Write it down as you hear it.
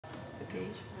page?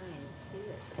 I didn't see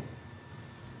it.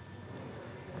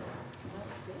 I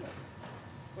don't see it.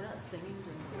 We're not singing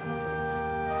during the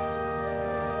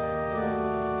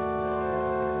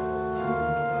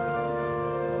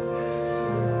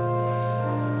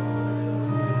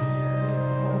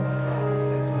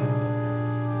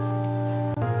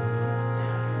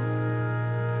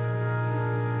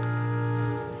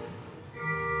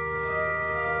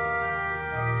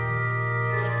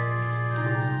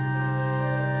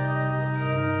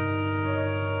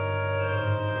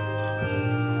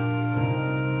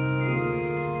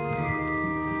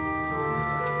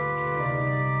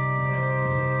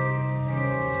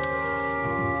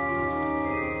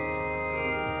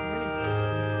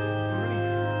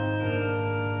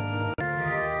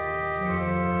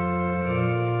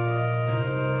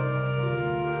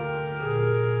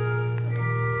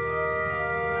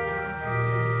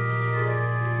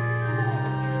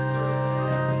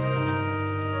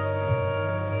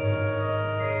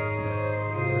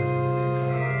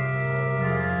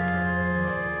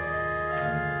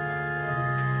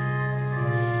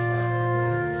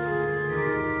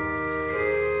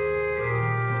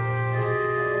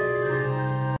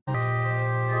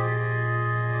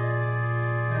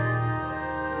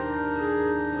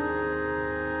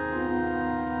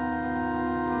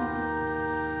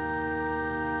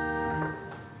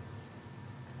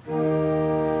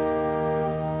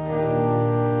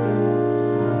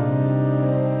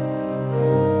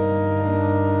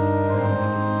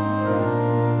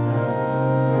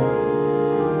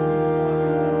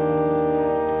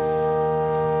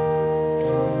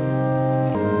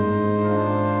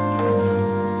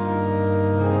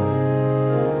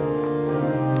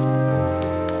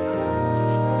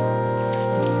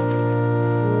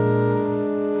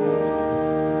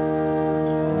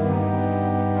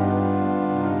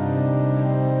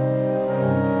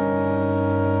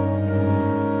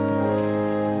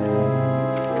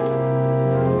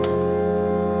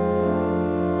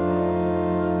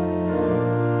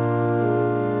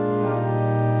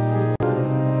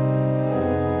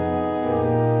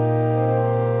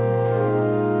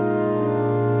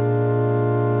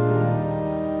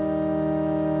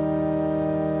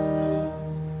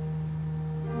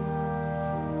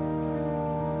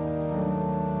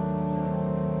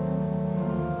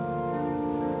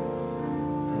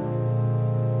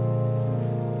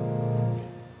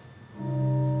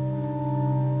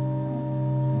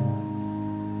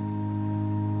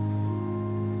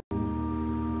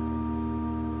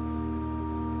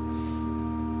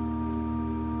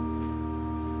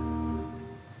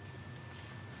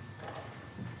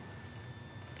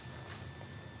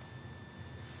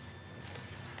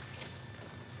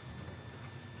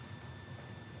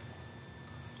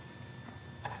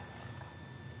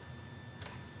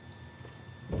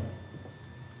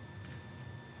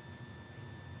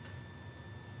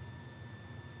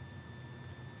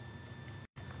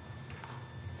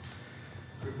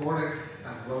Good morning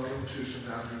and welcome to St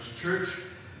Andrew's Church.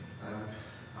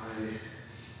 I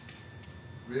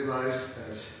realise,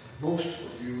 as most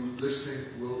of you listening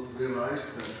will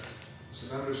realise, that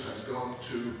St Andrew's has gone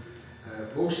to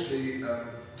mostly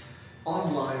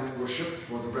online worship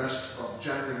for the rest of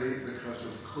January because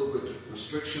of COVID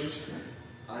restrictions.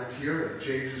 I'm here and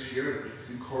James is here and a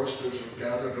few choristers are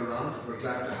gathered around and we're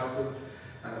glad to have them,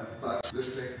 but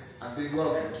listening and being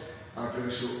welcomed are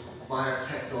doing so via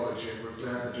technology, and we're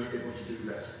glad that you're able to do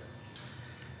that.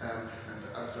 And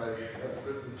as I have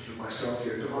written to myself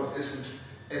here, God isn't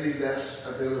any less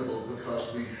available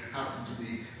because we happen to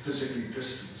be physically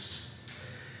distanced.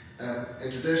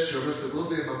 In today's service there will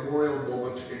be a memorial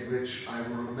moment in which I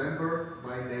will remember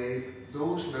by name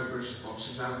those members of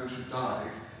St Andrew's who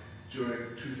died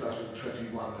during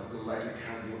 2021 and will light a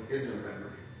candle in their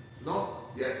memory.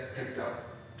 Not yet picked up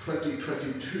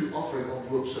 2022 offering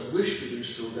envelopes and wish to do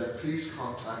so, then please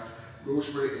contact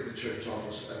Rosemary in the church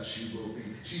office and she's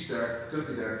there, going to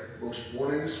be there most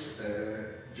mornings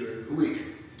during the week.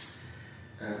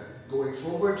 Going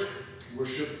forward,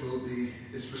 worship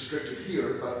is restricted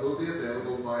here, but will be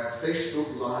available via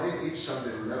Facebook Live each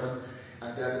Sunday at 11,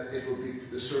 and then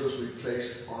the service will be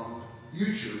placed on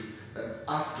YouTube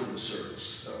after the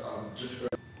service.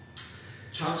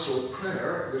 Chancel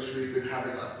prayer, which we've been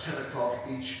having at 10 o'clock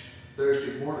each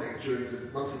Thursday morning during the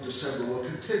month of December, will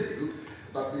continue,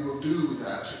 but we will do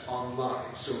that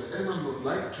online. So if anyone would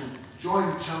like to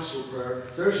join Chancel prayer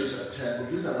Thursdays at 10, we'll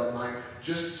do that online.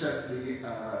 Just send me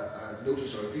a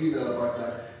notice or an email about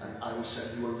that, and I will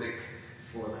send you a link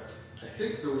for that. I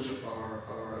think those are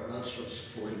our announcements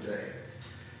for today.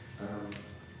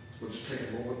 We'll just take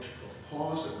a moment of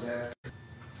pause and then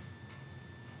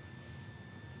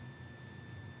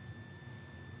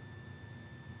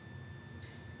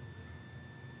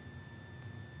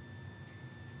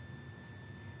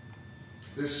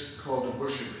This call to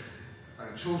worship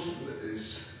I've chosen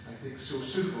is, I think, so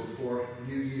suitable for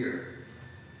New Year.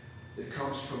 It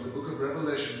comes from the book of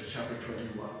Revelation, chapter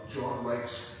 21. John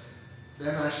writes,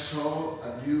 "Then I saw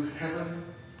a new heaven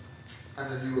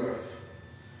and a new earth.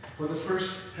 For the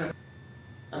first heaven,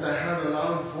 and I heard a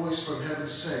loud voice from heaven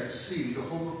saying, 'See, the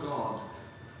home of God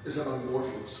is among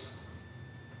mortals.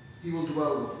 He will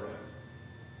dwell with them,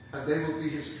 and they will be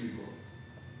his people.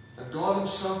 And God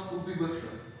himself will be with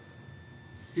them.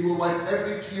 He will wipe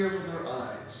every tear from their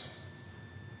eyes.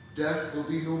 Death will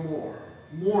be no more.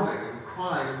 Mourning and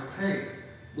crying and pain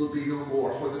will be no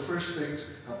more, for the first things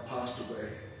have passed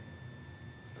away.'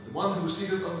 And the one who was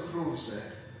seated on the throne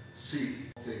said, 'See,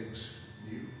 things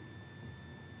new.'"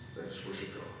 Let us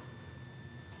worship God.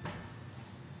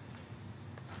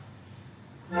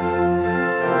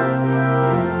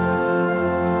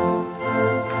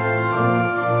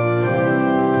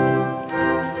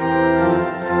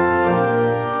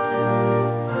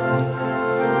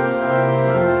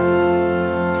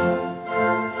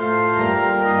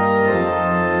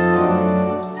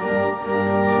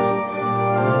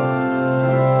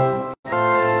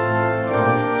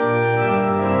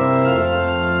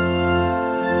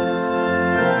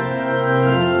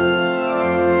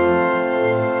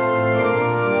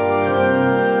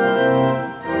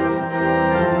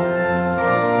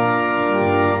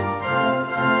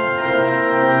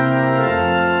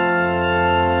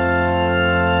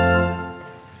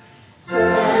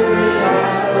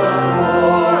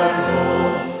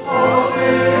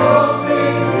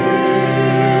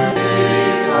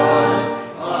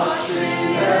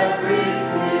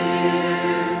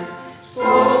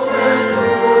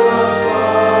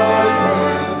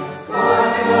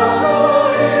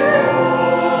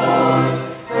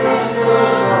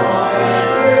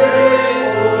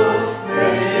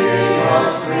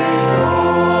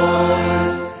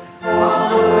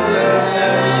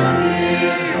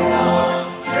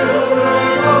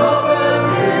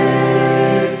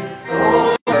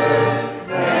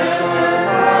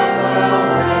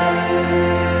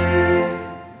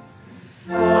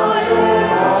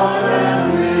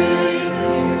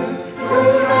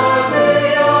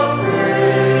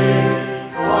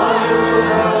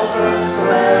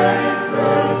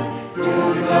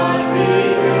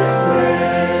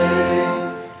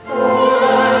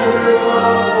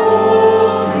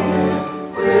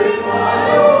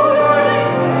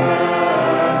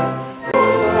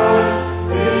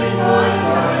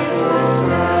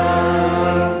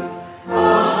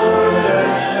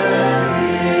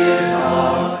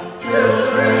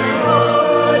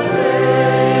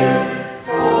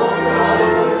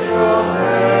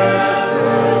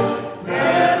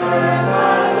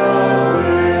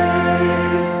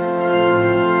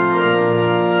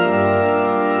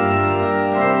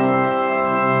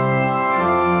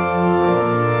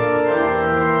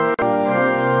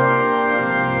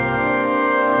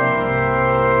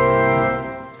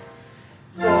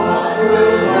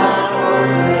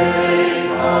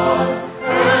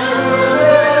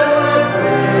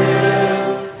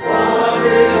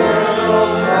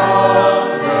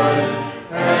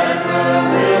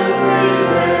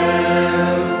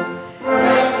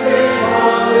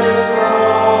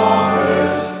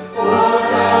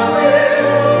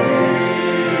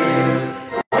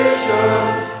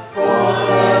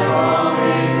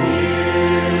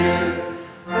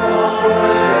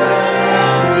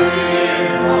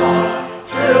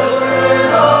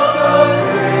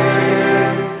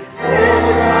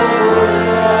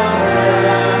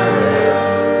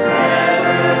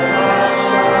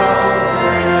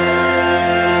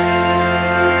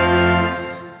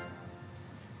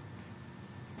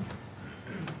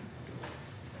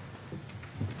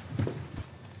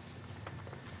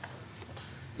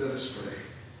 Let us pray.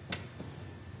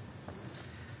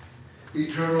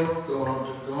 Eternal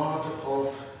God, God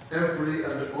of every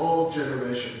and all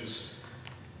generations,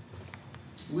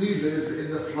 we live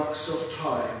in the flux of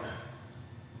time,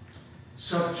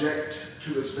 subject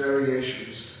to its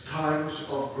variations, times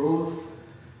of growth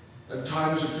and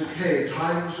times of decay,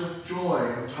 times of joy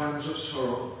and times of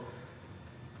sorrow.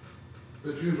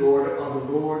 But you, Lord, are the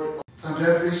Lord, and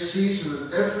every season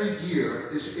and every year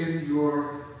is in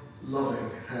your loving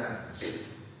hands.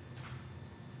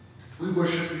 We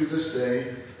worship you this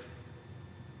day,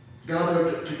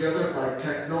 gathered together by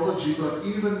technology, but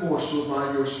even more so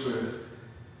by your Spirit,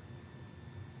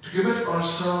 to commit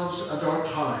ourselves and our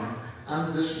time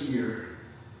and this year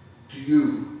to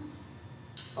you,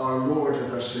 our Lord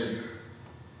and our Savior.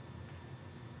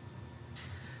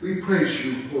 We praise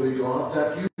you, Holy God,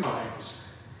 that you times,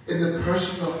 in the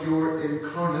person of your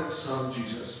incarnate Son,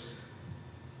 Jesus,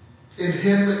 In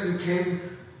him you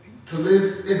came to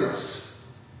live in us,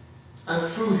 and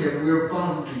through him we are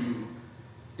bound to you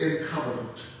in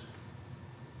covenant,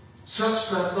 such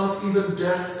that not even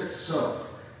death itself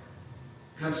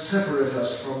can separate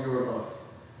us from your love.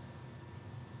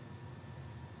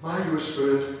 By your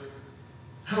Spirit,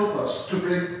 help us to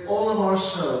bring all of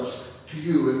ourselves to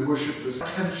you in worship with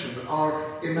attention,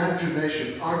 our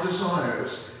imagination, our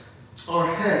desires,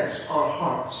 our heads, our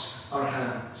hearts, our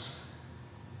hands.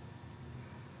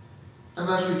 And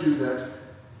as we do that,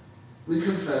 we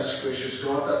confess, gracious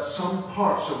God, that some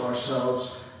parts of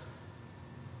ourselves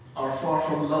are far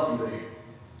from lovely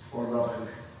or loving.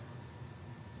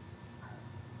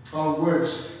 Our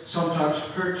words sometimes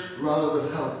hurt rather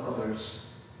than help others.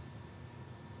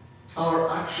 Our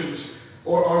actions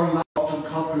or our life often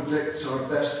contradicts our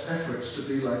best efforts to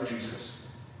be like Jesus.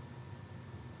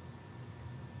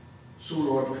 So,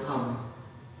 Lord, come,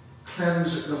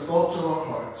 cleanse the thoughts of our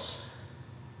hearts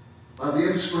by the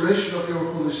inspiration of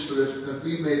your Holy Spirit, that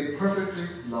we may perfectly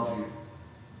love you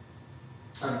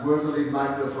and worthily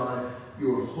magnify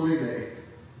your holy name,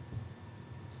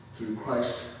 through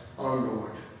Christ our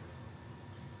Lord.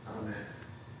 Amen.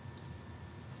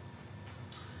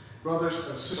 Brothers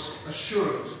and sisters,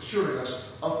 assuring us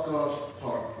of God's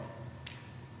pardon.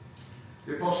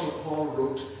 The Apostle Paul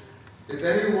wrote, "If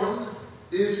anyone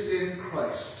is in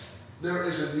Christ, there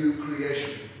is a new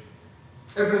creation.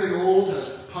 Everything old has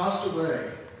passed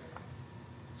away.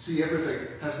 See, everything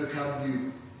has become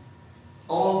new.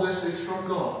 All this is from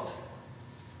God,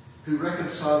 who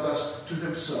reconciled us to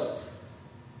himself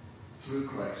through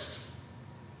Christ."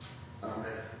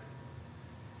 Amen.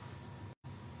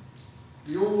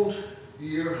 The old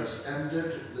year has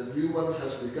ended, the new one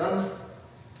has begun.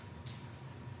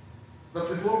 But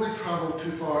before we travel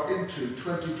too far into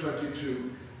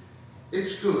 2022,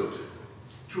 it's good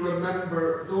to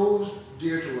remember those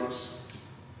dear to us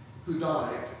who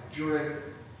died during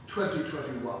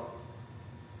 2021.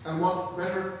 And what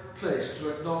better place to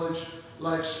acknowledge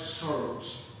life's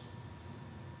sorrows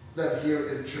than here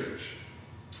in church.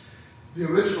 The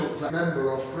original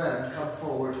member or friend come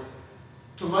forward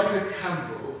to light a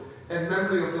candle in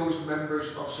memory of those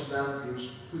members of St.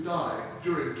 Andrews who died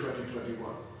during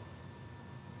 2021.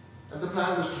 And the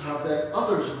plan was to have then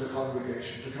others in the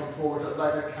congregation to come forward and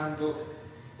light a candle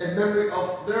in memory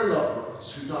of their loved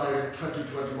ones who died in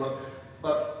 2021,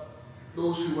 but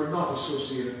those who were not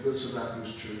associated with St.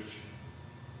 Andrew's Church.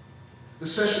 The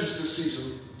session's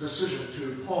decision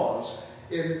to pause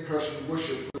in-person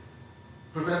worship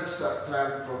prevents that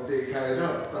plan from being carried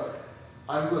out, but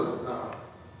I will now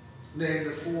name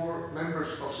the 4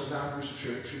 members of St. Andrew's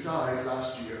Church who died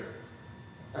last year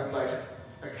and light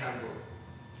a candle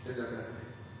in their memory.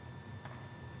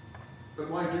 But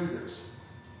why do this?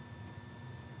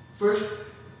 First,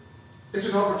 it's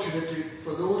an opportunity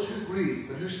for those who grieve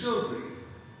and who still grieve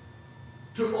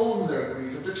to own their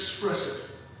grief and express it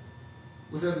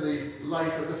within the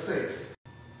life of the faith.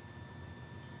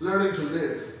 Learning to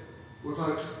live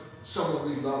without someone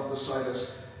we love beside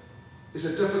us is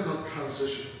a difficult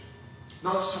transition,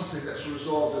 not something that's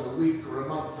resolved in a week or a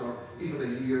month or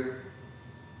even a year.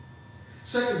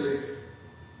 Secondly,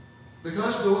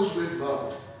 because those we've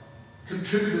loved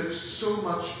contributed so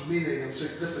much meaning and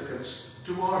significance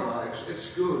to our lives,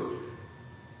 it's good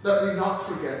that we not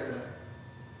forget them,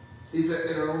 either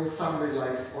in our own family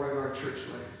life or in our church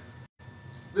life.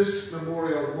 This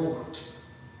memorial moment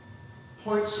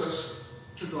points us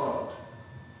to God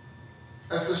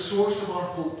as the source of our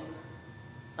hope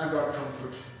and our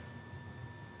comfort.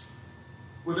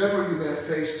 Whatever you may have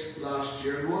faced last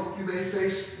year and what you may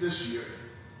face this year,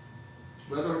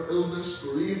 whether illness,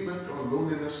 bereavement, or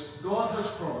loneliness, God has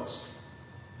promised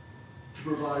to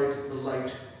provide the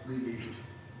light we need.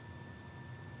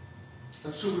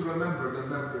 And so we remember the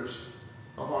members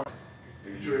of our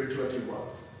during 21.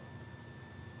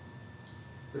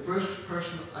 The first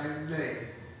person I name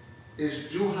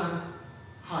is Johann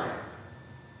Heim,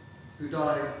 who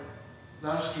died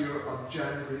last year on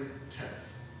January 10th.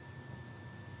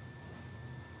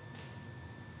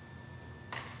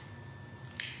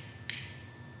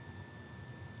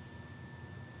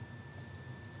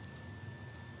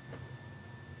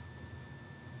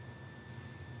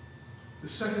 The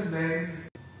second name,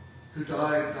 who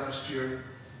died last year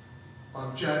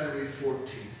on January 14th.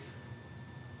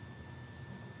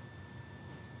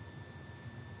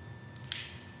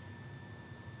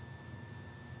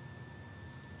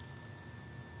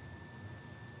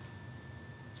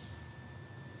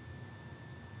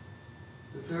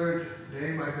 The third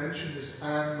name I mentioned is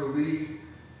Anne-Marie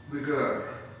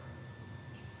Rigueur,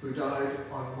 who died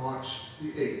on March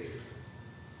the 8th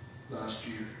last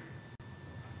year.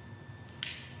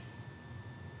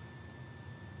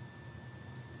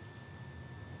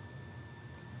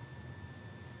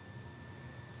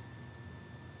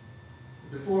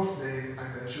 The fourth name I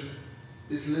mention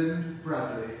is Lynn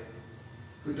Bradley,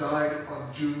 who died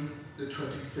on June the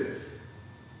 25th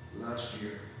last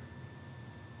year.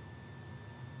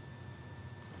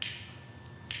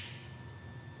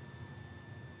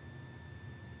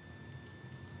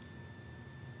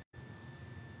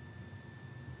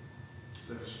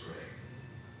 Let us pray.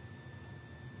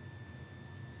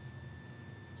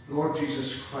 Lord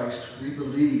Jesus Christ, we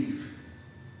believe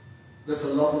that the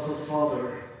love of the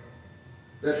Father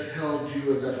that held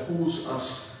you and that holds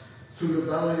us through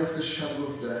the valley of the shadow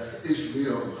of death is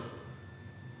real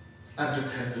and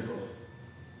dependable.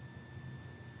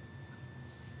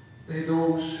 May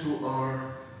those who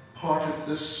are part of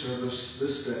this service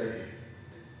this day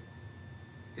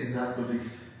in that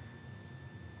belief.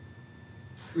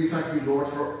 We thank you, Lord,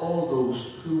 for all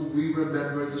those whom we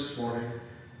remember this morning,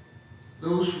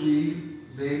 those we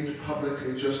named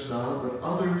publicly just now, but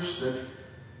others that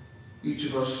each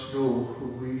of us know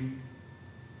whom we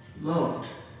loved,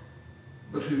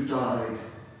 but who died.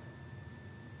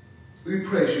 We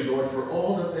praise you, Lord, for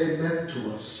all that they meant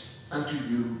to us and to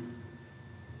you.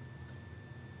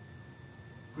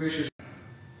 Gracious,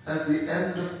 as the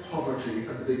end of poverty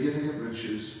and the beginning of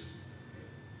riches,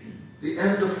 the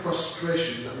end of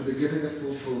frustration and the beginning of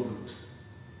fulfillment,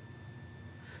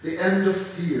 the end of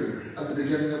fear and the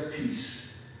beginning of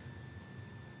peace,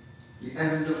 the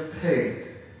end of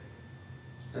pain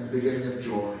and the beginning of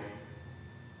joy.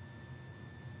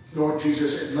 Lord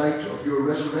Jesus, in light of your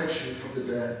resurrection from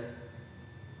the dead,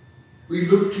 we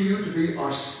look to you to be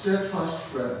our steadfast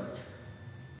friend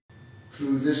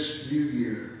through this new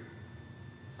year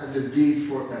and indeed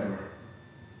forever.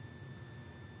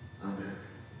 Amen.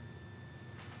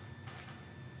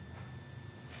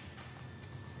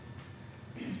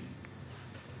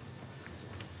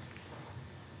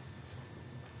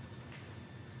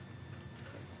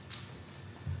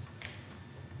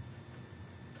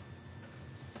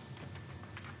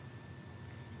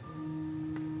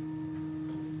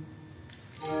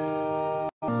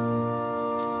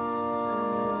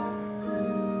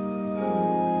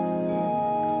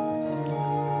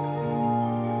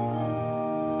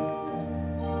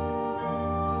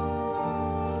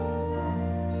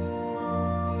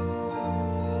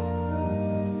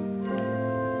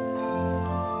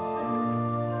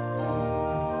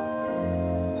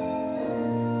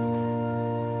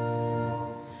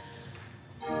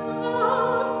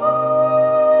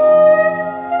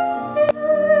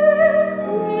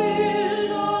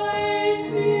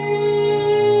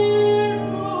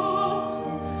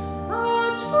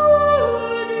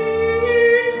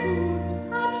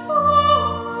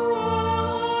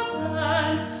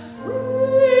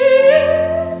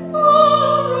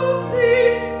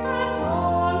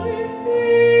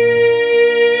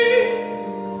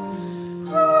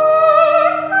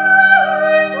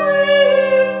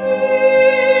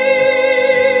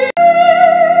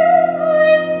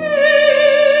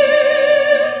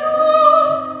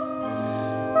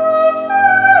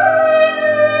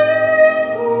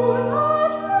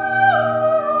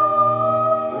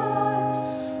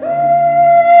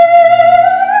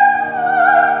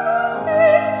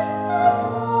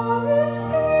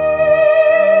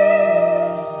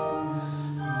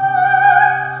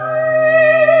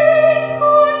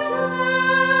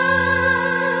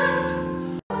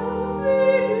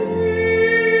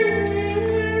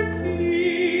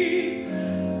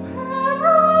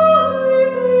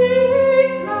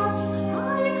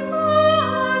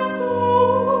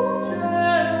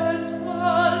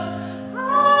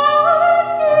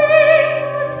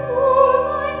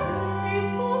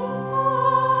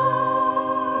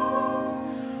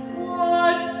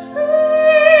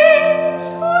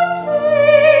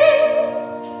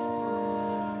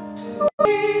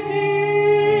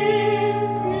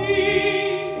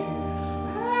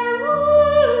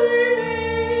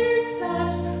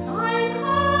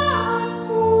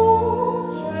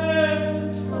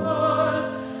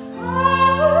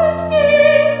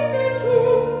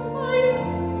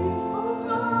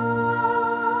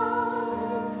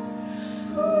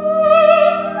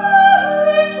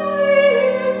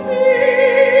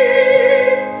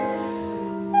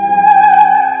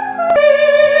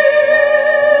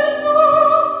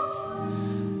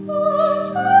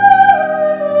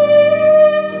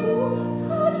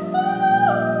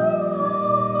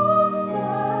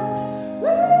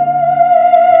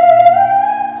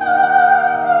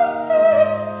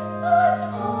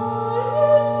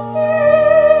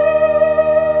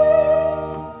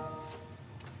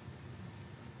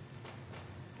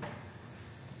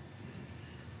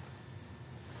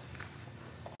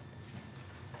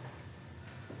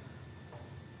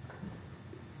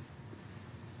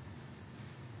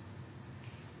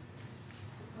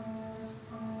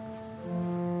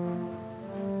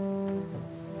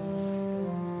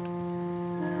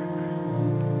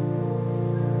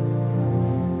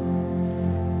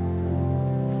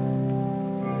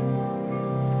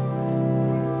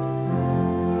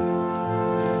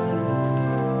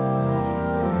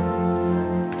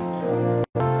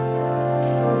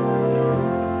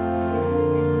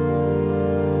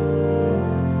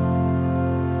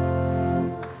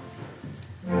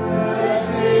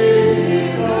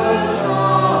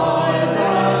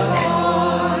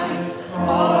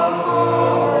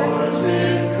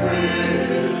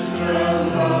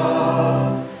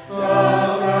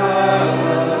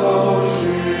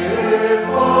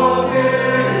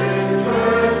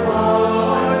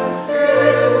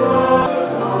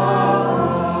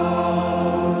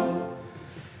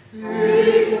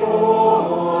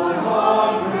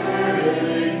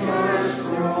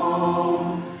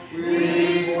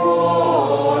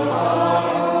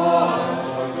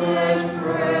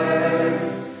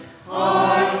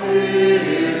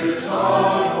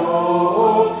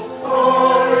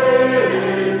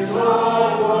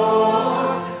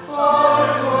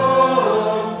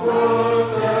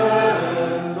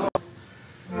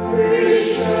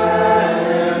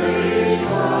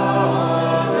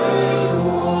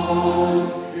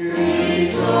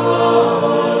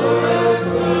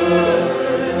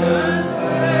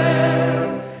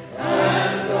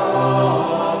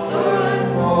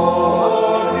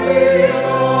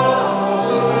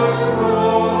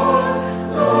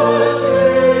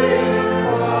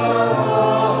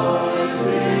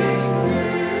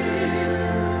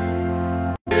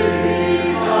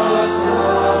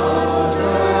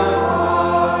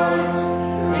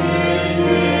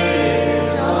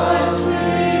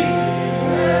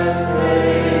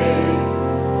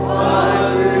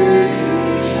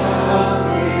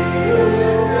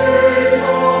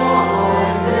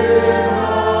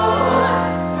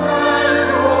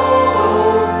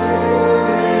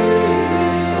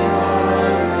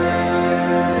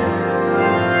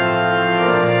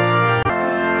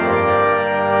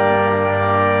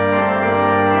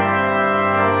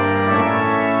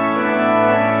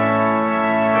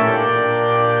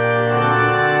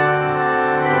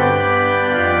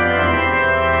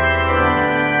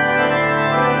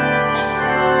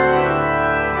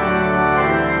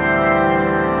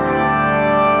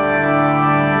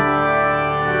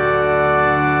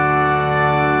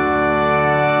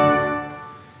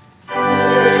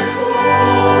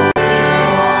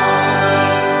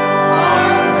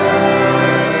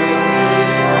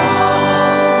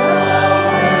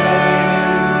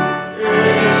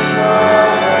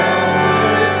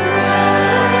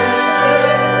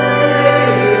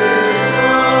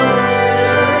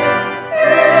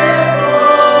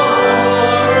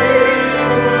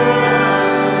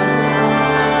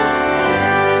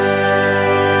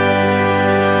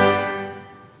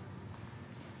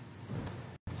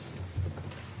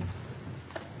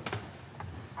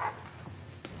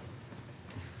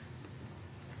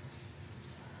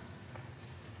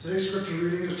 Today's scripture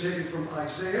reading is taken from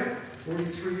Isaiah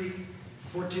 43,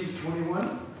 14 to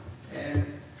 21, and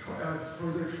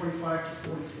further 25 to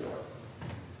 44.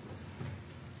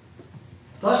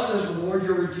 Thus says the Lord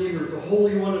your Redeemer, the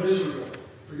Holy One of Israel,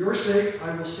 for your sake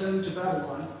I will send to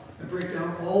Babylon and break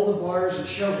down all the bars and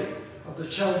shouting of the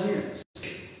Chaldeans.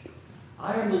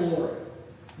 I am the Lord,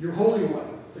 your Holy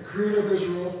One, the Creator of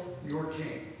Israel, your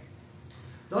King.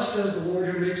 Thus says the Lord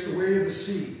who makes the way of the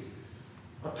sea,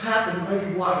 a path in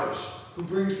mighty waters, who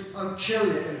brings a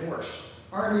chariot and horse,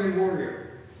 army and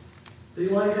warrior. They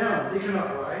lie down, they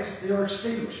cannot rise, they are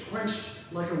extinguished, quenched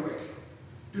like a wick.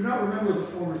 Do not remember the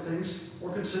former things,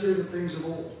 or consider the things of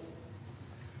old.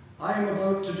 I am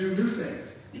about to do a new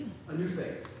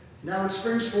thing. Now it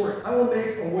springs forth. I will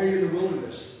make a way in the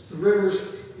wilderness, the rivers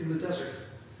in the desert.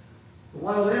 The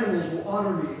wild animals will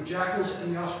honor me, the jackals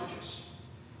and the ostriches.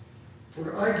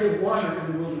 For I give water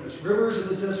in the wilderness, rivers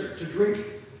in the desert, to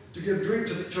give drink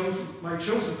to my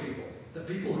chosen people, the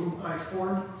people whom I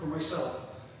formed for myself,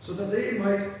 so that they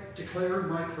might declare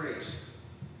my praise.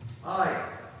 I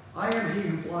am he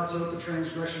who blots out the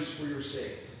transgressions for your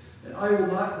sake, and I will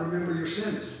not remember your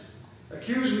sins.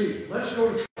 Accuse me, let us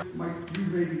go to trial, you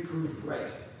may be proved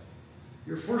right.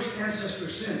 Your first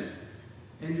ancestors sinned,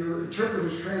 and your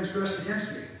interpreters transgressed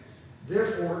against me.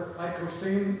 Therefore I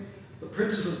profane the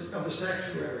princes of the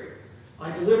sanctuary.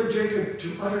 I delivered Jacob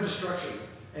to utter destruction,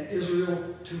 and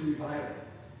Israel to revival.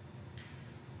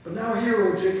 But now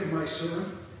hear, O Jacob, my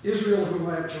servant, Israel, whom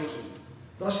I have chosen.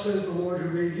 Thus says the Lord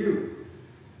who made you,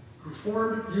 who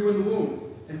formed you in the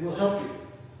womb, and will help you.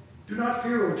 Do not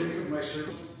fear, O Jacob, my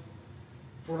servant,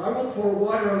 for I will pour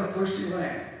water on the thirsty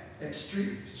land, and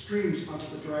streams onto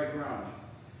the dry ground.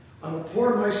 I will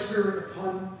pour my spirit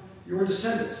upon your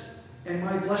descendants, and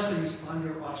my blessings on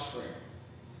your offspring.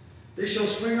 They shall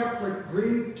spring up like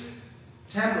green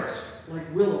tamarisk, like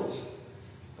willows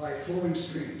by flowing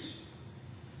streams.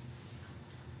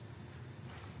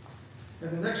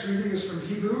 And the next reading is from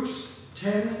Hebrews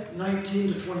 10,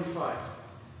 19 to 25.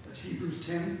 That's Hebrews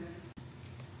 10.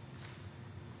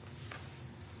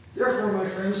 Therefore, my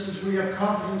friends, since we have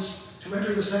confidence to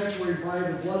enter the sanctuary by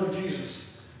the blood of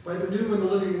Jesus, by the new and the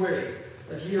living way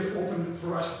that he hath opened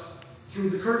for us through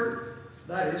the curtain,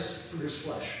 that is, through his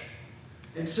flesh.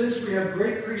 And since we have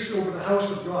great priest over the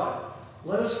house of God,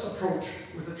 let us approach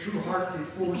with a true heart and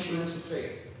full assurance of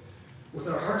faith, with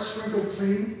our hearts sprinkled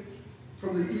clean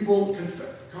from the evil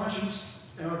conscience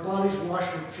and our bodies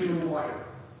washed with pure water,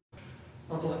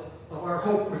 of our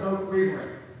hope without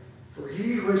wavering. For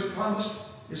he who has promised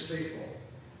is faithful.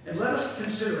 And let us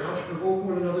consider how to provoke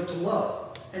one another to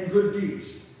love and good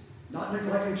deeds, not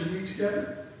neglecting to meet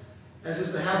together, as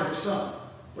is the habit of some,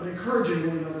 but encouraging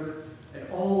one another, and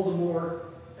all the more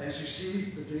as you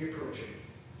see the day approaching.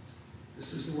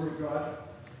 This is the word of God.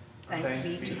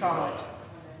 Thanks be to God.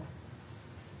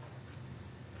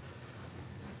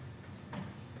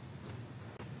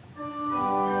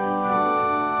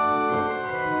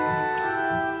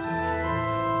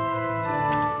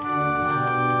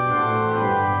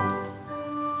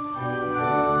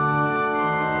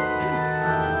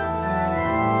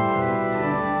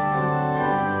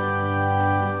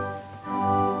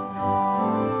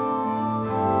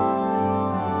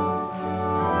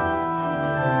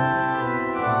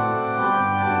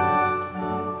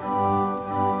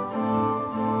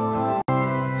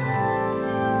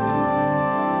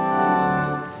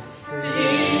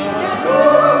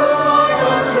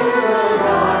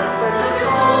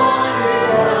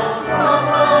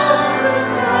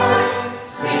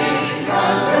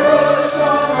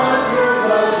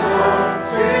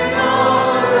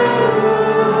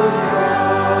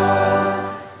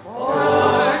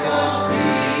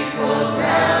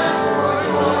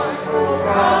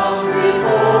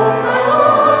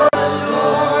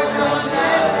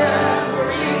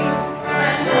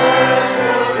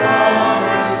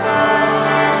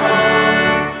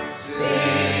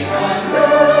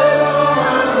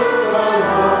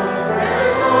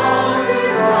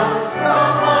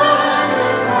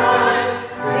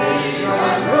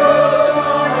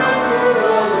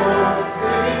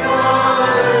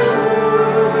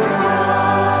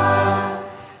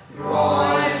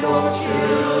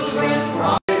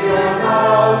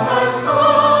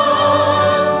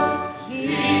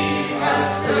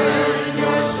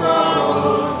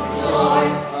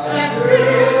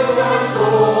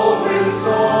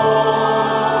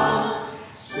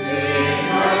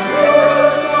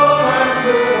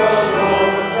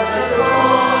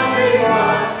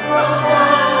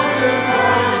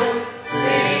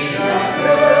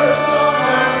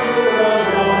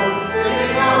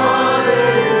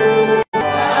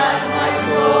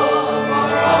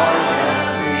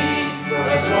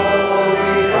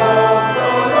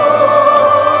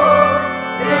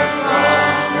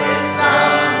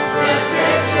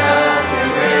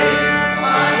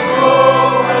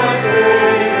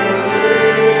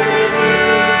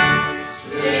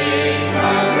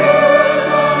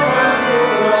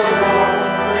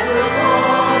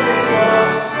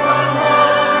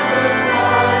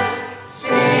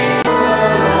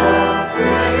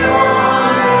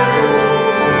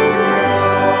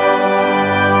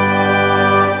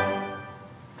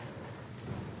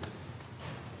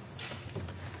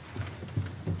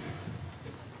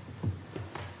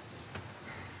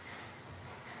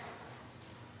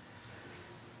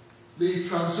 the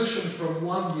transition from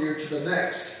one year to the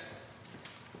next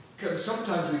can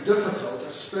sometimes be difficult,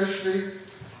 especially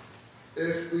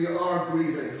if we are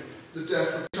grieving the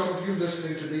death of some of you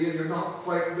listening to me and you're not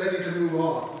quite ready to move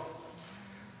on.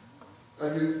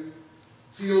 And you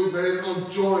feel very little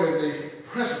joy in the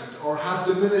present or have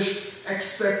diminished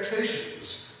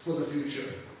expectations for the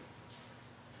future.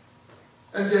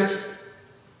 And yet,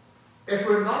 if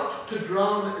we're not to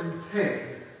drown in pain,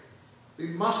 we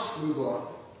must move on.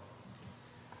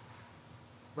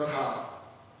 But how?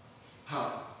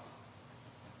 How?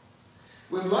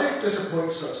 When life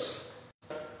disappoints us,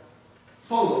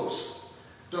 follows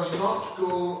does not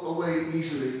go away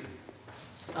easily.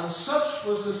 And such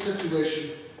was the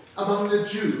situation among the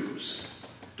Jews,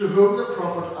 to whom the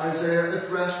prophet Isaiah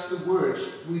addressed the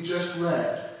words we just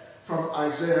read from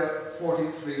Isaiah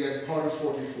 43 and part of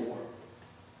 44.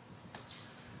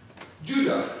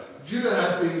 Judah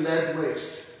had been laid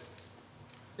waste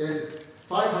in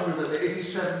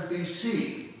 587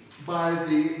 BC by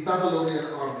the Babylonian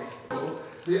army.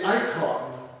 The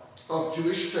icon of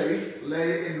Jewish faith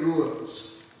lay in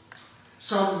ruins.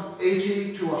 Some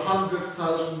 80 to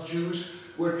 100,000 Jews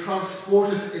were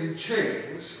transported in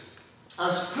chains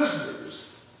as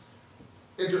prisoners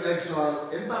into exile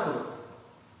in Babylon.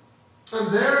 And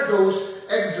there those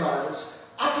exiles,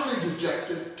 utterly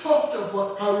dejected, talked of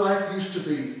how life used to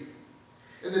be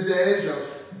in the days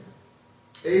of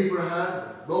Abraham,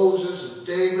 and Moses, and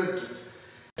David,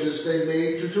 as they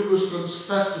made to Jerusalem's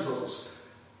festivals.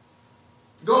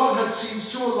 God had seemed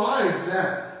so alive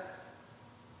then,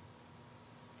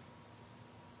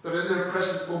 but in their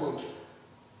present moment,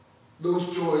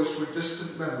 those joys were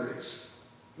distant memories.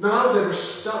 Now they were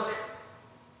stuck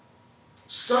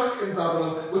in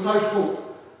Babylon without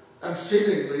hope and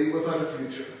seemingly without a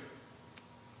future.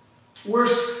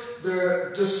 Worse,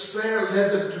 their despair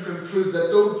led them to conclude that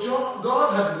though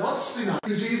God had once been,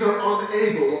 he was either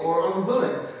unable or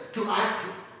unwilling to act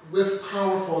with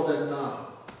power for them now.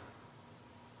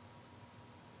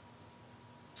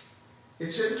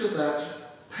 It's into that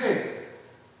pain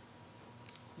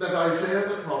that Isaiah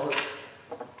the prophet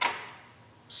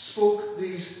spoke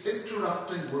these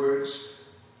interrupting words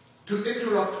to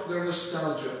interrupt their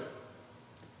nostalgia,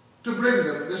 to bring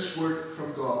them this word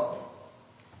from God.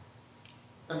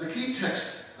 And the key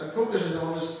text I'm focusing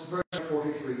on is verse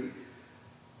 43,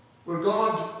 where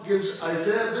God gives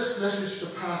Isaiah this message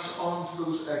to pass on to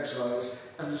those exiles,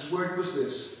 and his word was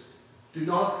this: do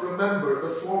not remember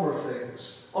the former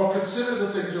things, or consider the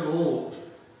things of old.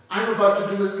 I'm about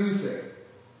to do a new thing.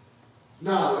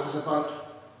 Now it is about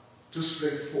to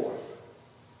spring forth.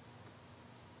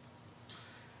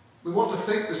 We want to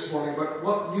think this morning about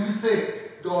what new thing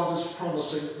God is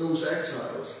promising those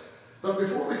exiles. But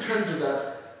before we turn to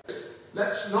that,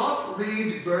 let's not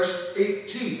read verse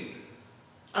 18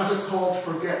 as a call to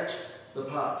forget the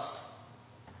past.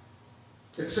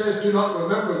 It says, do not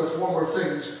remember the former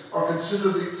things or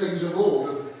consider the things of old.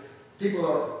 And people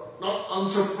are not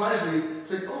unsurprisingly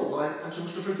think, oh, well, I'm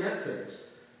supposed to forget things.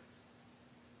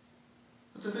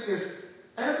 But the thing is,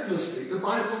 endlessly, the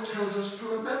Bible tells us to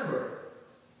remember.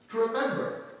 To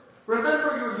remember.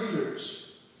 Remember your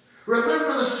leaders.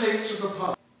 Remember the saints of the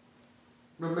past.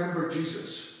 Remember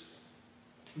Jesus.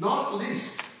 Not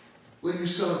least when you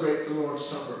celebrate the Lord's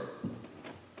Supper.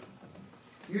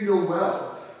 You know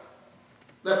well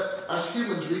that as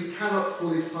humans we cannot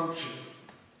fully function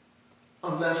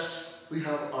unless we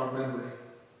have our memory.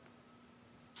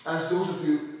 As those of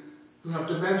you who have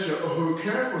dementia or who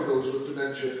care for those with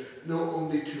dementia know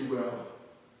only too well.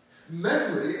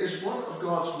 Memory is one of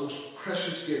God's most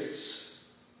precious gifts.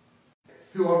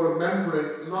 Who are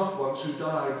remembering loved ones who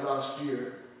died last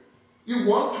year. You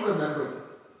want to remember them.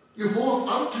 You hold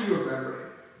on to your memory,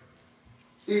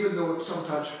 even though it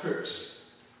sometimes hurts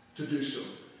to do so.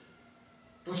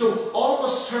 And so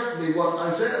almost certainly what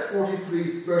Isaiah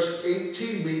 43 verse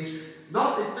 18 means,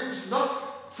 it means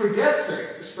not forget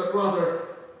things, but rather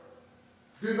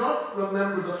do not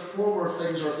remember the former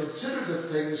things or consider the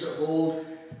things of old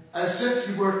as if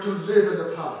you were to live in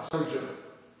the past.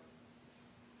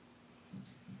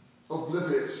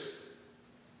 Oblivious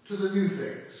to the new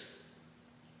things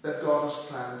that God has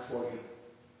planned for you.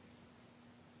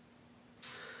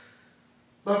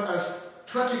 But as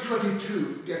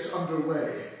 2022 gets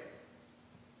underway,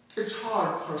 it's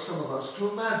hard for some of us to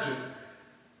imagine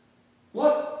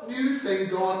what new thing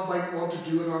God might want to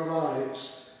do in our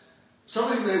lives.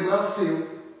 Some of you may well feel,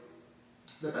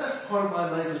 the best part of my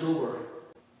life is over.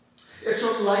 It's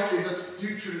unlikely that the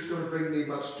future is going to bring me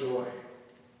much joy.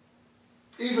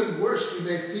 Even worse, you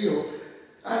may feel,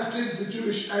 as did the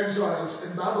Jewish exiles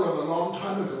in Babylon a long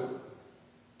time ago,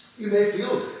 you may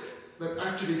feel that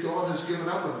actually God has given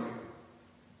up on you.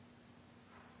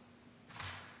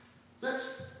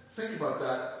 Let's think about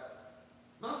that,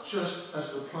 not just as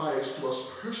it applies to us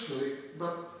personally,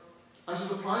 but as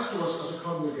it applies to us as a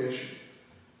congregation.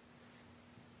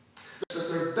 That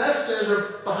their best days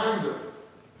are behind them.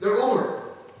 They're over.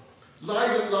 Lie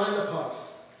the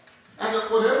past. And that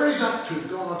whatever he's up to,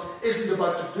 God isn't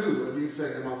about to do a new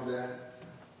thing among them.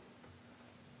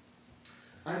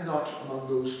 I'm not among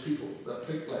those people that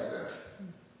think like that.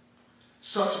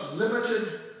 Such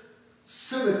limited,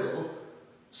 cynical,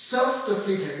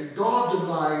 self-defeating,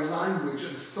 God-denying language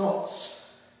and thoughts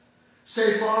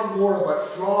say far more about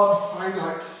flawed,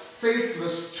 finite,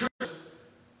 faithless, church,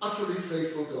 utterly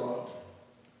faithful God,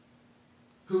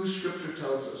 who Scripture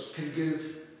tells us can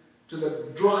give to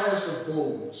the driest of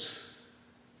bones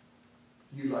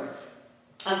new life,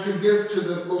 and can give to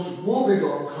the most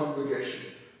woebegone congregation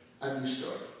a new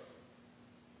start.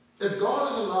 If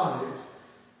God is alive,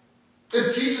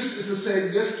 if Jesus is the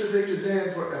same yesterday, today,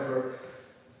 and forever,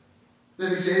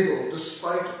 then he's able,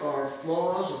 despite our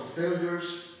flaws and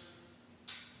failures,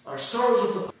 our sorrows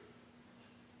of the past,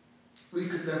 we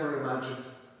could never imagine.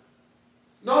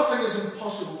 Nothing is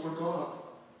impossible for God.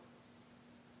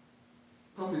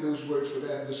 Probably those words would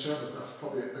end the sermon. That's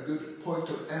probably a good point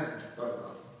to end by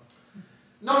now.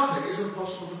 Nothing is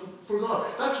impossible for God.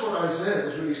 That's what Isaiah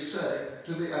was really saying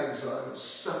to the exiles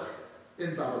stuck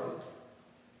in Babylon.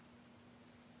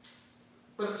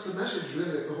 But it's the message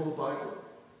really of the whole Bible.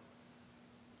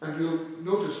 And you'll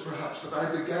notice perhaps that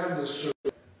I began this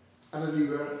sermon on a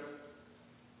new earth,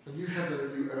 a new heaven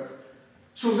and a new earth.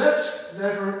 So let's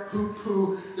never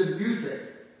poo-poo the new thing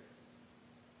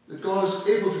that God is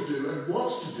able to do and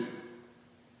wants to do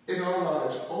in our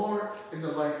lives or in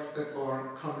the life of our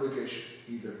congregation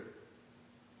either.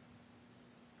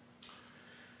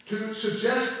 To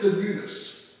suggest the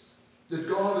newness that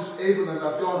God is able and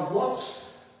that God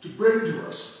wants to bring to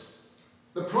us,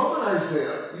 the prophet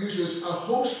Isaiah uses a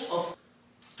host of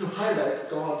to highlight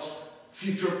God's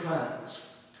future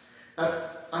plans.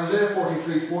 At Isaiah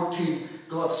 43:14,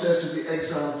 God says to the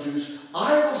exiled Jews,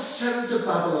 I will send to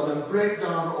Babylon and break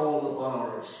down all the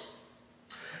bars.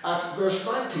 At verse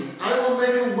 19, I will make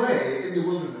a way in the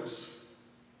wilderness.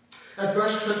 At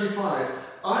verse 25,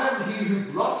 I am he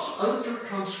who blots out your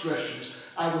transgressions.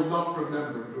 I will not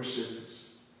remember your sins.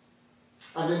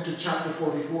 And into chapter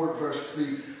 44, verse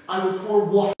 3, I will pour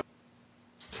water.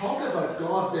 Talk about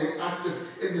God being active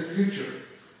in the future.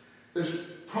 There's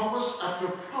promise after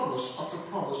promise after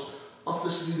promise of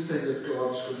this new thing that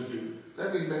God's going to do.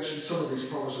 Let me mention some of these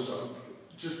promises and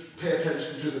just pay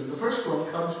attention to them. The first one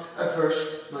comes at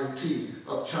verse 19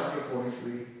 of chapter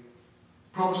 43.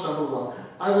 Promise number 1,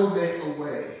 I will make a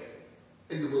way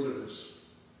in the wilderness.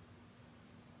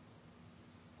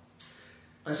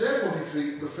 Isaiah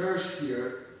 43 refers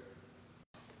here,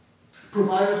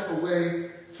 provided a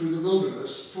way through the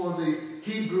wilderness for the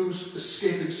Hebrews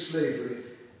escaping slavery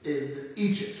in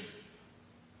Egypt.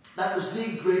 That was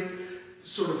the great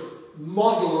sort of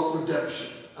model of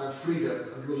redemption and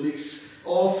freedom and release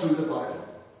all through the Bible.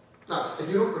 Now, if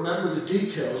you don't remember the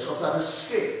details of that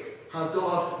escape, how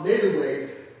God made a way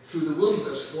through the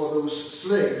wilderness for those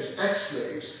slaves,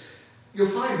 ex-slaves, you'll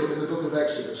find them in the book of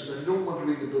Exodus. And if you don't want to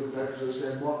read the book of Exodus,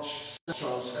 then watch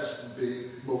Charles Heston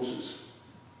being Moses.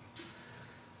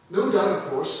 No doubt, of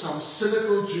course, some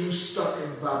cynical Jew stuck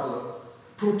in Babylon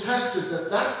protested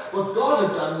that what God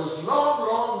had done was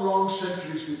long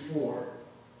centuries before.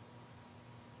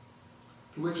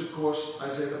 To which, of course,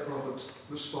 Isaiah the prophet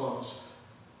responds,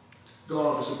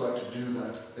 God is about to do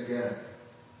that again.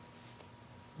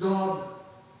 God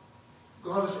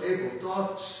is able.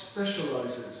 God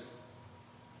specializes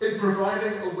in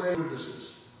providing a way to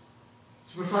wilderness,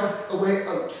 to provide a way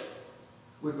out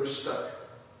when we're stuck.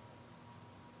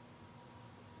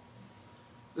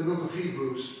 The book of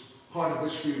Hebrews, part of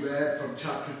which we read from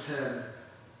chapter 10,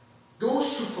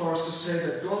 goes so far as to say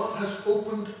that God has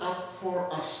opened up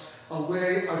for us a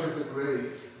way out of the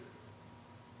grave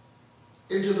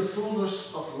into the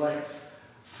fullness of life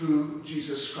through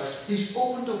Jesus Christ. He's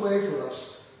opened a way for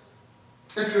us.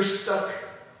 If you're stuck,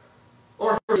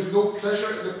 or if there's no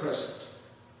pleasure in the present,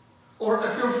 or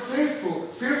if you're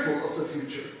fearful of the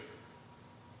future,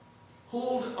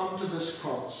 hold on to this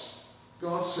promise.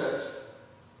 God says,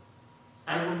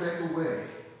 I will make a way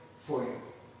for you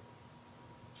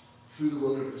through the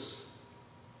wilderness.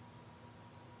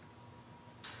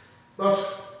 But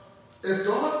if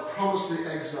God promised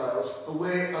the exiles a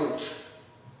way out,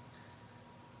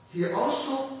 he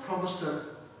also promised them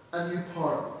a new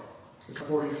pardon. In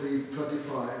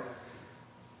 43:25,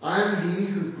 I am he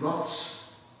who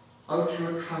blots out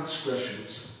your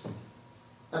transgressions.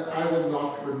 and I will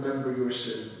not remember your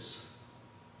sins.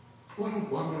 What a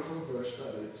wonderful verse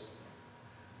that is.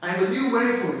 I have a new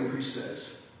way for you, he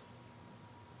says,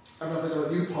 and I've got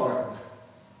a new pardon.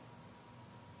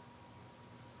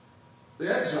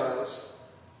 The exiles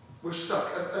were stuck,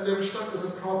 and they were stuck with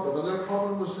a problem, and their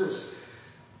problem was this.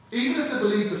 Even if they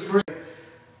believed the first,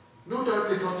 no doubt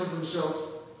they thought to themselves,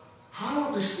 how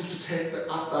are we supposed to take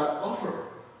up that offer?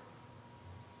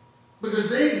 Because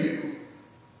they knew,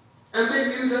 and they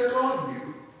knew that God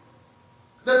knew,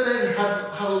 that they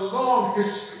had a long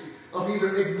history of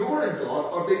either ignoring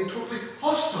God or being totally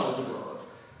hostile to God.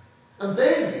 And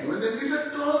they knew, and they knew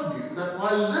that God knew, that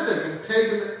while living in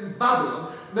pagan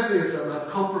Babylon, many of them had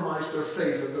compromised their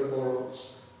faith and their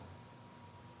morals.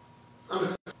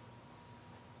 And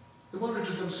they wondered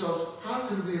to themselves, how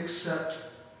can we accept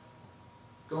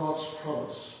God's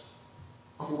promise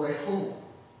of a way home?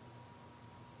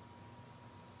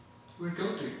 We're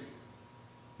guilty.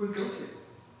 We're guilty.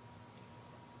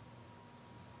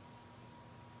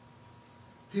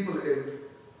 People in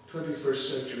 21st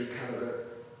century Canada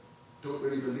don't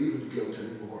really believe in guilt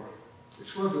anymore.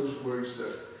 It's one of those words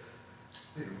that,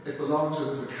 it belongs in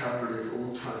the vocabulary of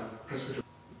old-time Presbyterian.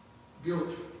 Guilt.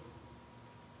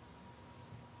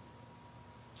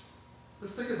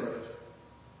 But think about it.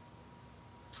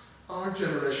 Our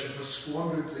generation has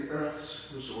squandered the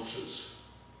earth's resources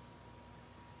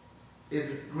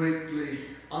in greatly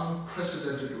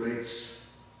unprecedented rates.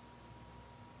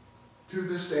 To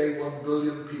this day, 1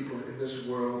 billion people in this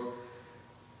world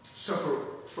suffer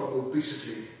from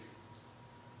obesity,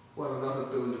 while another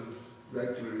billion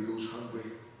regularly goes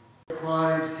hungry.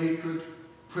 Pride, hatred,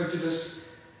 prejudice,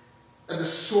 and a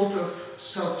sort of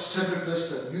self-centeredness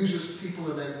that uses people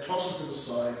and then tosses them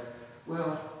aside,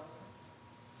 well,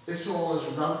 it's all as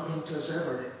rampant as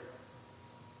ever.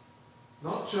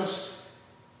 Not just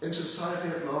in society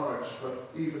at large, but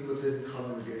even within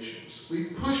congregations. We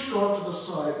push God to the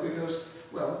side because,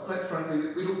 well, quite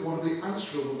frankly, we don't want to be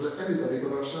answerable to anybody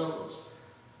but ourselves.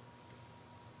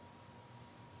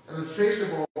 And in face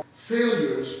of all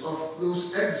failures of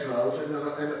those exiles and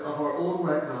of our own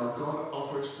right now, God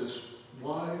offers this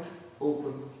wide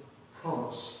open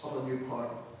promise of a new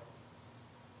pardon.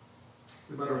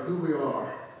 No matter who we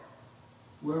are,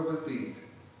 where we've been,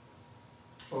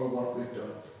 or what we've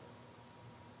done.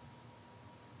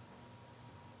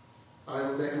 I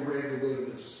will make a way in the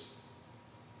wilderness,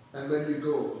 and when you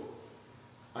go,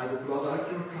 I will blot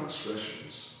out your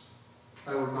transgressions.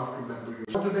 I will not remember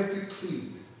yours. I want to make you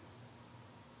clean.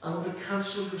 I want to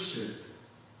cancel your sin.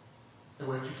 I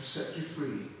want you to set you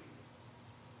free.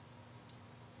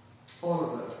 All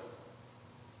of that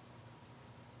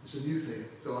is a new thing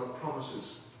God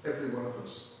promises every one of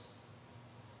us.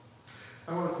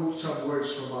 I want to quote some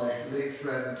words from my late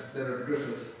friend Leonard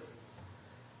Griffith,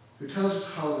 who tells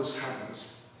us how this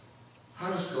happens.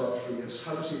 How does God free us?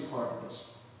 How does he pardon us?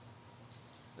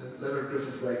 And Leonard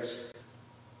Griffith writes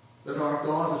that our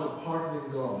God is a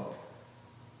pardoning God,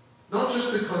 not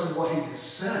just because of what he has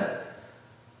said,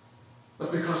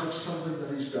 but because of something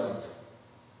that he's done.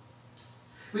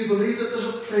 We believe that there's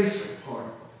a place of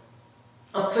pardon,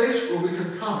 a place where we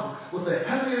can come with the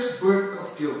heaviest burden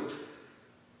of guilt,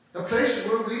 a place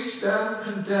where we stand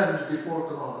condemned before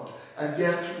God, and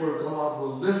yet where God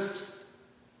will lift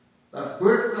that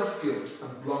burden of guilt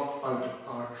and blot out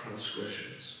our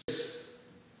transgressions. This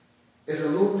is a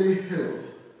lonely hill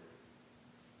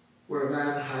where a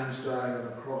man hangs dying on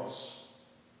a cross.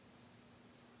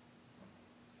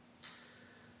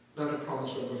 Now to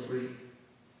promise number 3.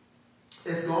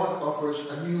 If God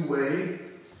offers a new way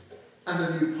and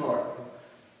a new pardon,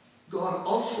 God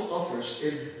also offers,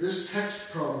 in this text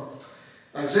from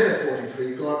Isaiah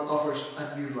 43, God offers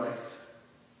a new life.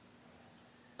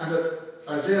 And at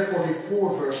Isaiah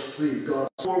 44 verse 3, God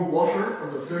pour water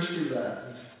on the thirsty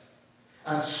land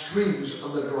and streams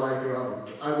on the dry ground.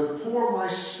 I will pour my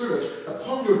spirit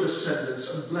upon your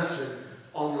descendants and blessing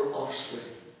on your offspring.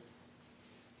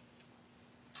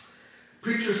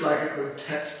 Preachers like it when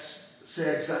texts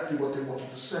say exactly what they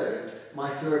wanted to say. And my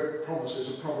third promise is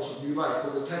a promise of new life.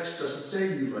 Well, the text doesn't say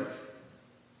new life.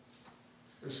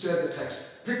 Instead, the text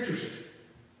pictures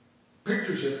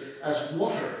it as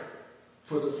water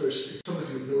for the thirsty. Some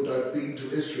of you have no doubt been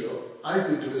to Israel. I've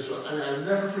been to Israel, and I'll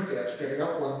never forget getting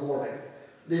up one morning,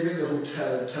 leaving the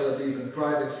hotel in Tel Aviv and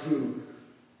driving through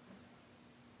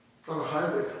on a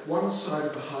highway. One side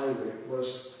of the highway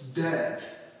was dead,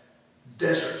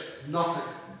 desert,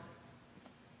 nothing.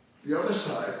 The other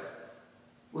side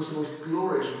was the most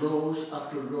glorious rows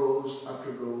after rows after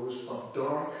rows of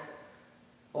dark,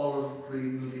 olive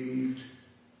green-leaved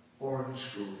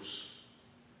orange groves.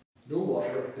 No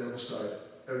water on the other side,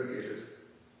 irrigated.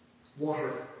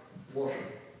 Water, water.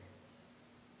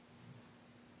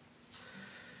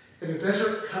 In a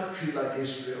desert country like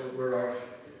Israel, where our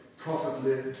prophet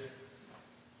lived,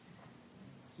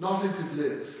 nothing could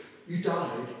live. You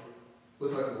died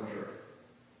without water,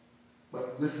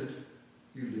 but with it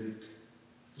you lived.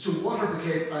 So water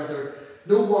became either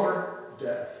no water,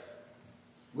 death,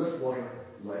 with water,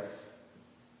 life.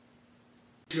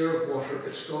 Clear of water,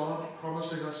 it's God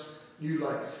promising us new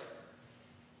life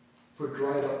for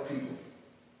dried up people.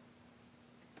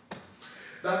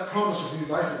 That promise of new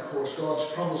life, of course, God's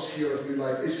promise here of new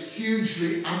life, is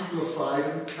hugely amplified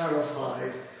and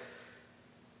clarified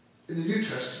in the New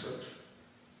Testament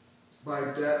by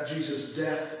Jesus'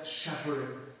 death-shattering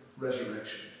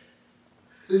resurrection.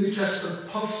 The New Testament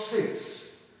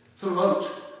pulsates throughout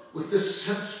with this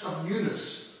sense of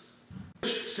newness,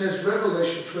 which says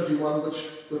Revelation 21,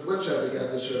 with which I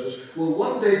began the service, will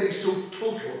one day be so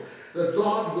total that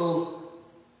God will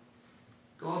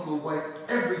wipe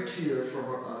every tear from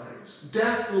our eyes.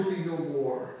 Death will be no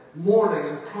more. Mourning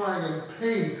and crying and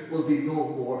pain will be no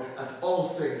more, and all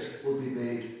things will be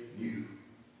made new.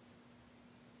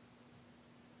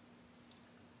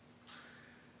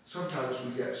 Sometimes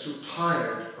we get so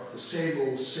tired of the same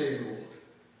old, same old.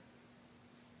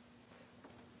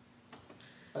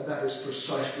 And that is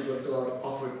precisely what God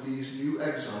offered these new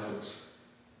exiles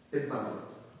in Babylon.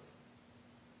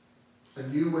 A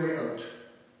new way out,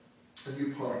 a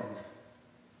new pardon,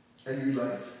 a new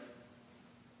life.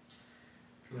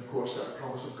 And of course that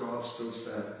promise of God still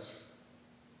stands.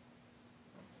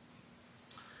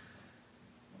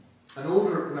 An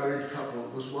older married couple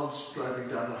was once driving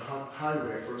down a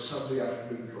highway for a Sunday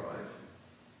afternoon drive.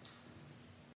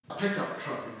 A pickup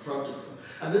truck in front of them,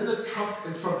 and in the truck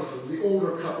in front of them, the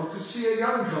older couple could see a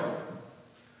young couple,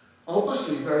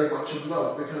 obviously very much in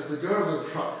love, because the girl in the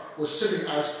truck was sitting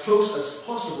as close as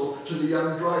possible to the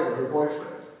young driver, her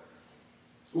boyfriend.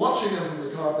 Watching them from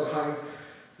the car behind,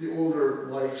 the older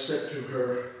wife said to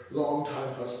her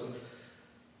long-time husband,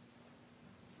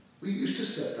 "We used to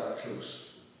sit that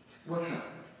close. What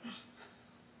happened?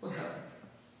 What happened?"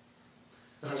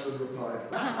 The husband replied,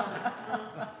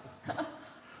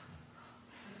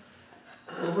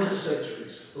 over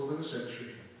the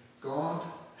century, God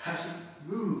hasn't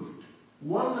moved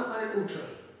one iota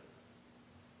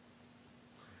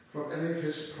from any of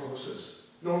his promises,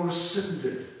 nor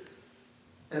rescinded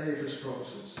any of his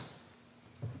promises.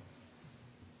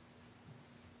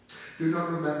 Do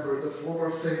not remember the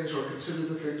former things or consider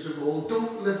the things of old.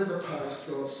 Don't live in the past,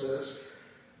 God says.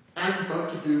 I'm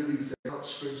about to do a new thing. God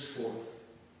springs forth.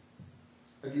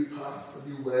 A new path, a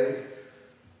new way,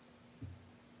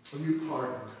 a new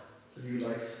pardon, a new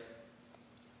life.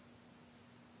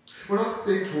 We're not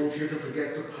being told here to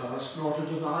forget the past, nor to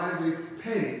deny the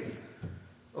pain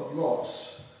of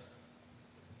loss.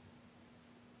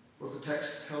 What the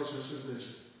text tells us is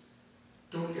this: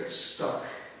 don't get stuck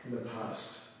in the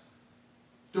past.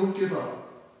 Don't give up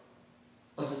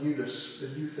on the newness, the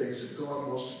new things that God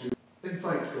wants to do.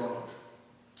 Invite God,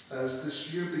 as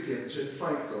this year begins,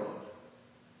 invite God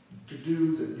to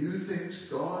do the new things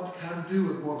God can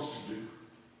do and wants to do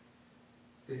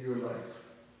in your life.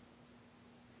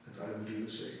 And I will do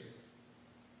the same.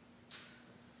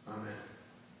 Amen.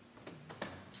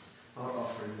 Our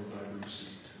offering will now be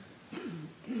received.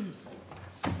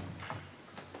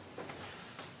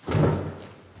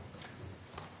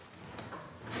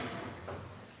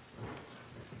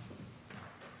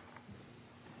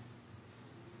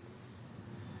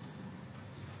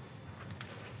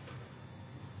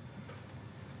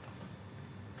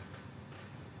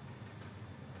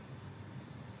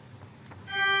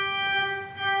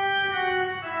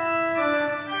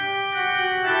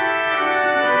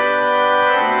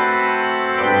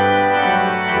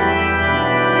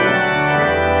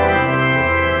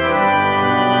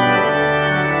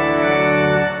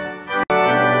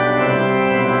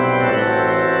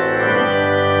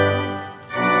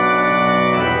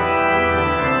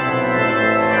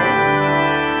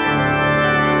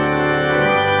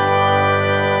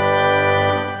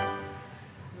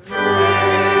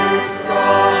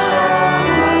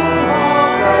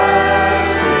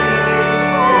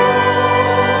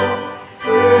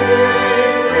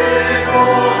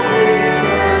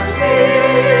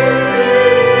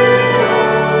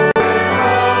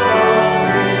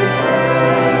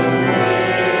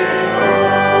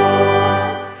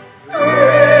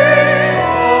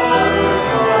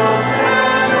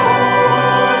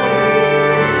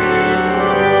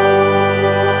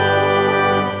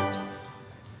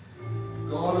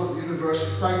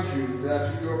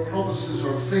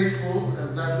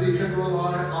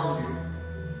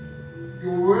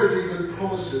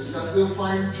 is that we'll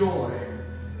find joy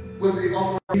when we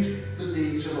offer the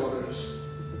needs of others.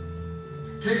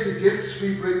 Take the gifts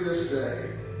we bring this day,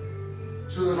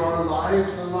 so that our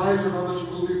lives and the lives of others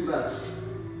will be blessed,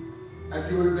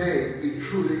 and your name be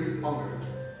truly honored.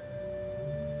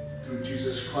 Through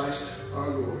Jesus Christ our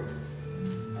Lord.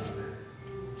 Amen.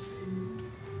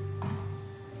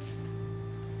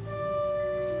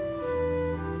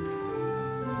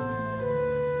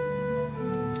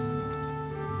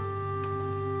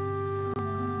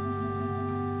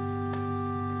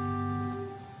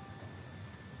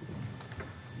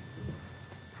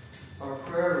 Our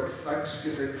prayer of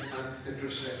thanksgiving and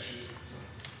intercession.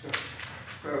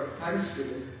 Prayer of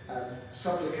thanksgiving and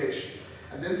supplication.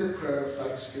 And in the prayer of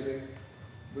thanksgiving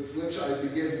with which I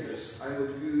begin this, I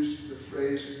will use the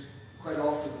phrase quite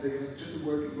often at the beginning, just the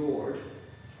word Lord,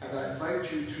 and I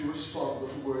invite you to respond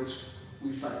with the words,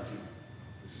 we thank you.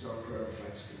 This is our prayer of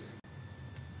thanksgiving.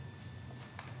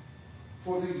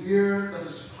 For the year that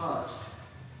has passed,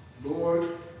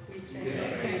 Lord, we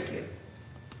thank you.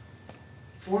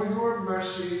 For your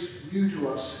mercies new to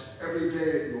us every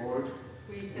day, Lord,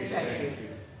 we thank you.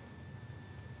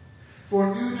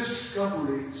 For new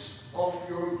discoveries of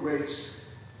your grace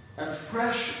and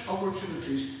fresh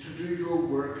opportunities to do your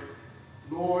work,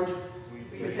 Lord,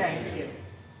 we thank you.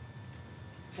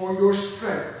 For your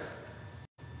strength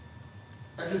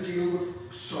and to deal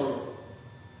with sorrow,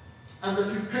 and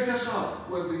that you pick us up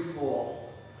when we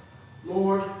fall,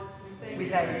 Lord, we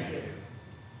thank you.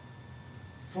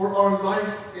 For our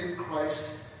life in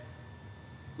Christ,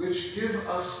 which give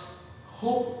us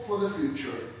hope for the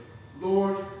future,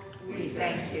 Lord, we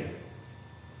thank you.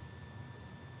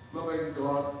 Loving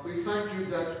God, we thank you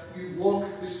that you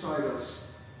walk beside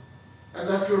us and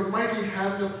that your mighty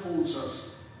hand upholds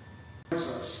us,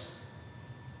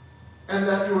 and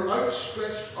that your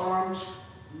outstretched arms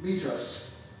meet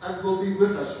us and will be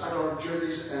with us at our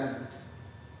journey's end.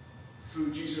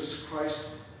 Through Jesus Christ,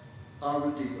 our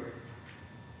Redeemer.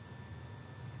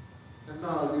 And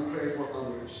now we pray for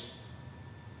others.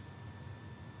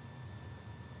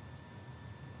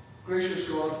 Gracious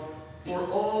God, for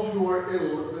all who are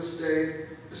ill this day,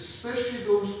 especially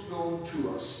those known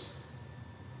to us,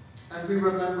 and we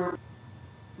remember,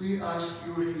 we ask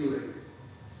your healing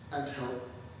and help.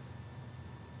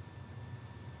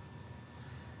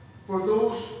 For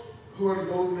those who are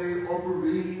lonely or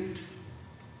bereaved,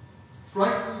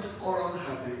 frightened or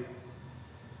unhappy,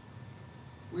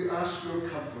 we ask your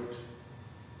comfort.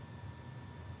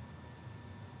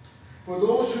 For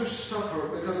those who suffer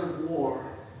because of war,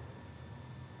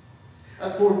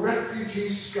 and for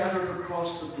refugees scattered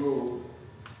across the globe,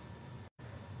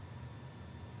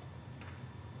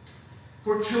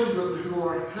 for children who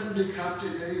are handicapped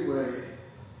in any way,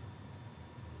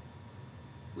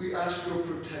 we ask your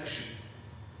protection.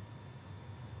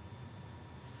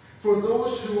 For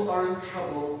those who are in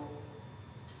trouble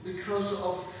because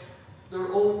of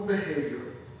their own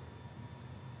behavior,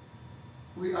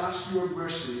 we ask your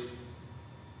mercy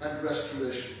and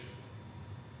restoration.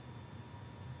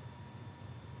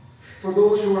 For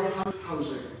those who are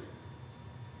housing,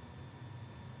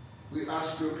 we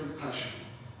ask your compassion.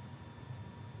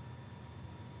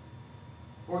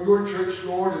 For your church,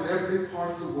 Lord, in every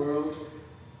part of the world,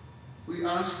 we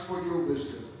ask for your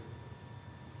wisdom.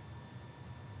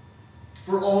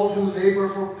 For all who labor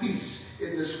for peace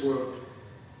in this world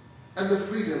and the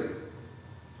freedom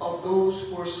of those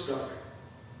who are stuck,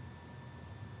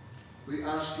 we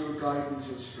ask your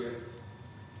guidance and strength.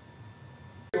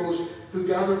 Those who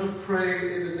gather to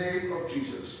pray in the name of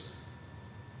Jesus,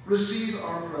 receive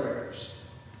our prayers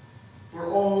for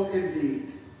all in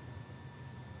need,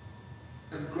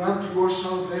 and grant your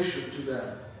salvation to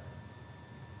them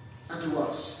and to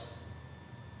us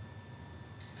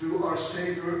through our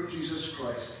Savior Jesus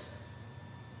Christ,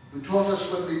 who taught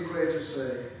us when we pray to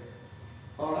say,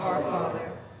 Our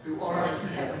Father, who art in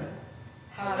heaven,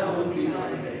 hallowed be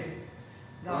thy name.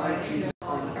 Thy kingdom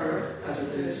on earth as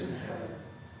it is in heaven.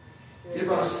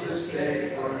 Give us this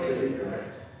day our daily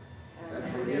bread, and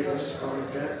forgive us our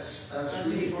debts as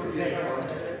we forgive our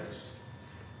debtors.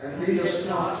 And lead us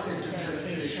not into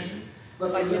temptation,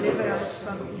 but deliver us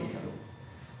from evil.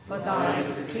 For thine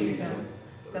is the kingdom,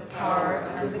 the power,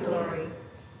 and the glory,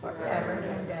 forever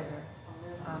and ever.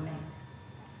 Amen.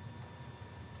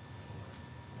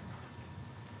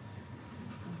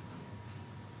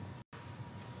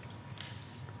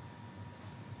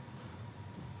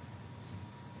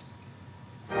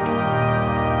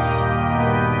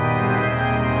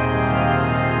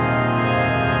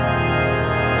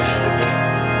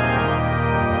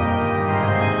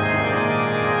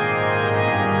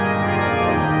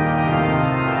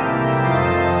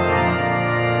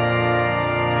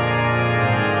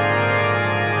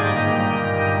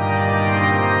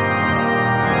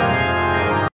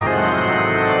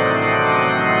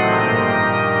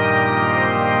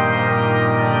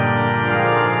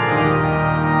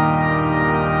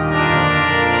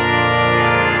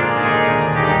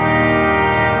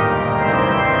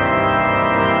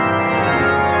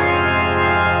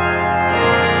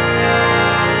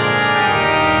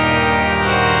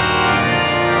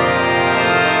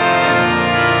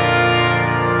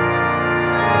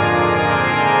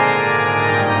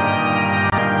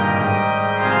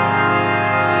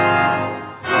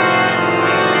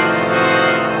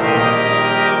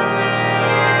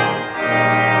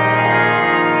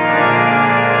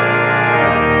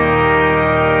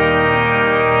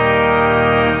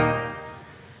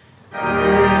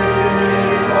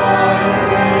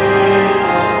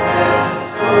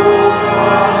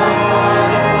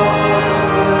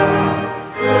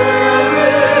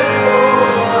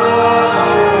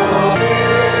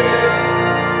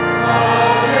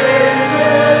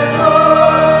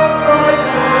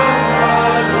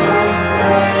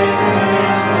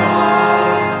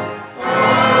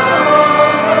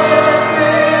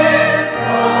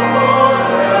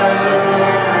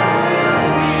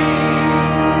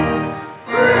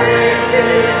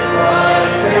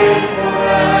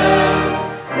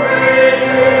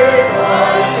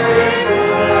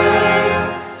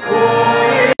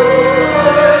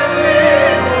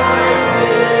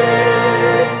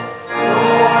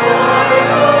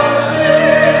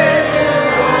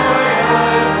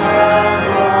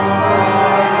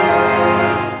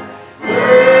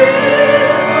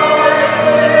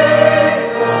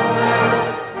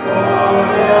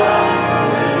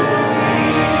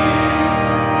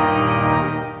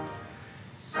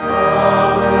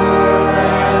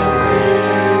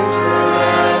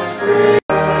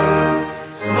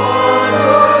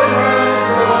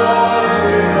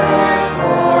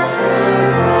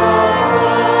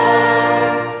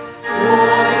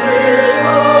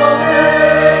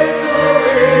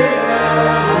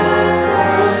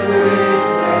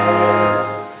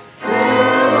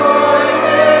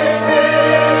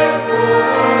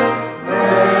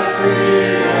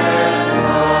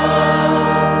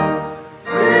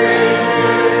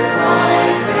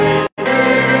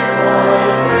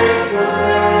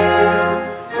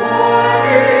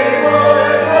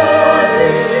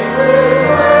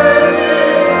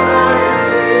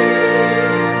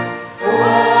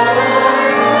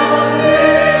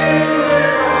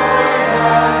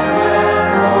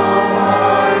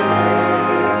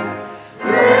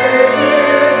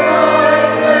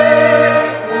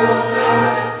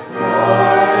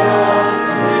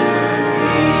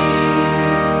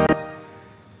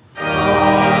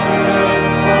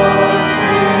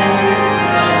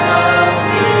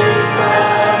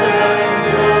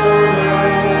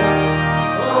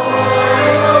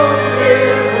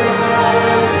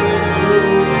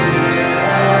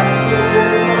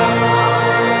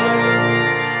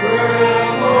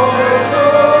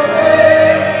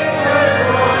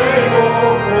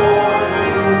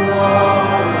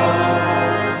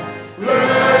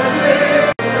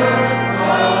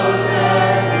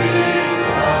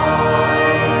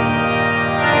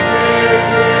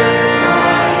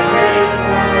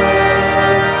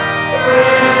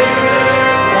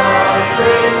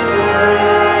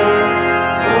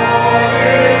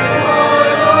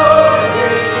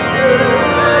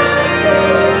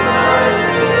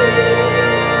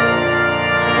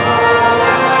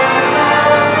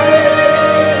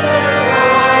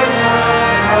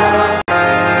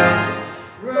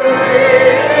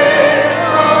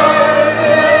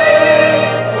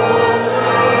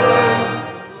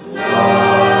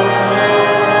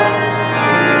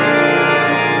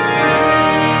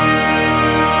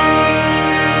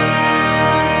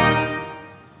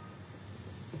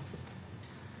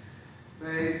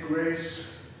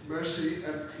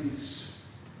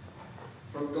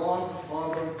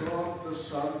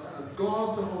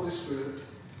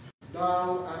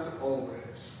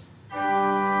 ways.